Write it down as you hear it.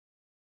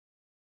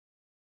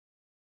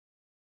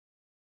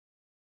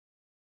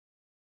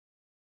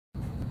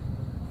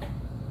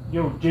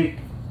Yo, Jake,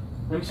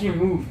 let me see your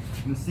move.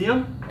 You see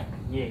him?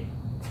 Yeah.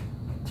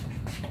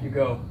 You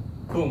go.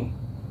 Boom.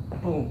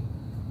 Boom.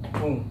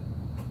 Boom.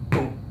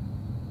 Boom.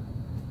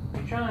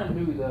 You trying to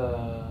do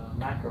the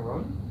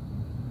macaroni?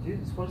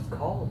 Dude, that's what it's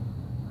called.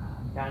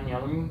 Got any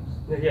other moves?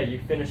 Yeah, you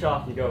finish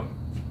off, you go.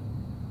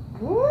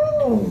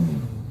 Woo!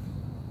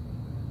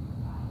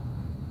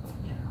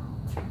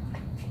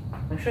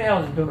 Let me show you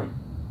how it's doing.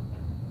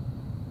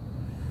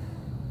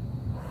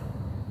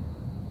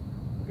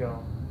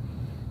 Go.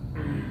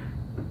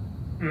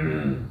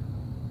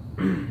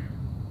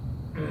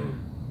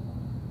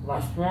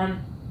 Last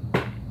one.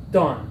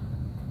 Done.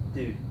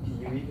 Dude, do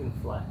you even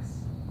flex?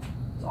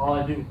 That's all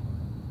I do.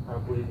 I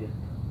don't believe you.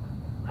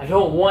 I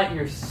don't want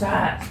your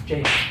sass,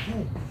 Jake.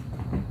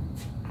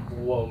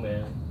 Whoa,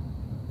 man.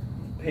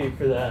 Paid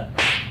for that.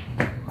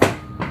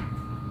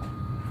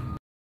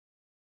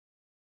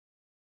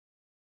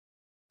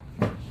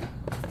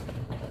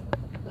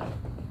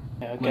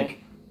 Yeah, okay.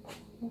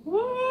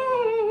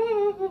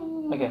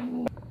 Okay.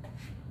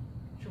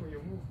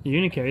 You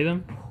gonna carry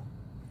them?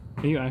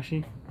 Are you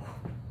actually?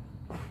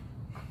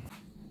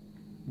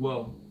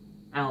 Whoa.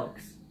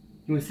 Alex,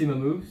 you wanna see my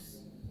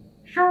moves?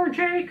 Sure,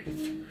 Jake.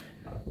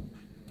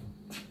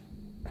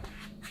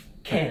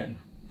 Can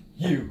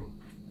you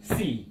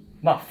see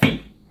my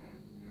feet?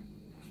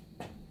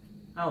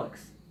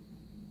 Alex,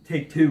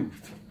 take two.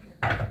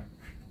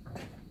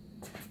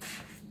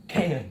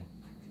 Can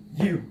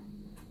you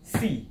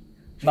see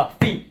my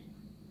feet?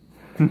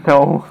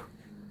 No.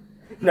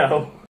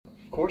 No.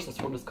 Of course,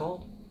 that's what it's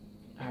called.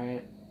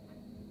 Alright.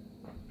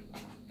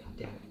 God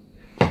damn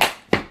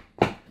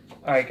it.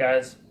 Alright,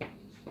 guys.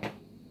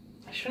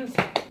 I shouldn't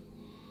say.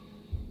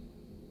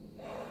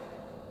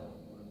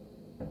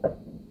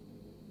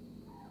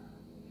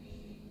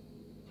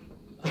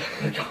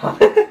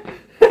 God.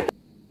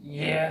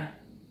 Yeah.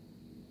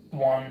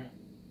 One.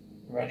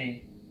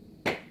 Ready.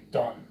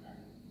 Done.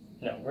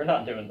 No, we're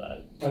not doing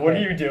that. Okay. What are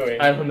you doing?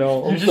 I don't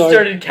know. You just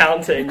started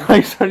counting. I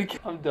started.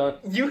 I'm done.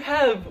 You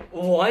have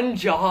one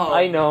job.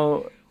 I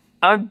know.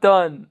 I'm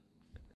done.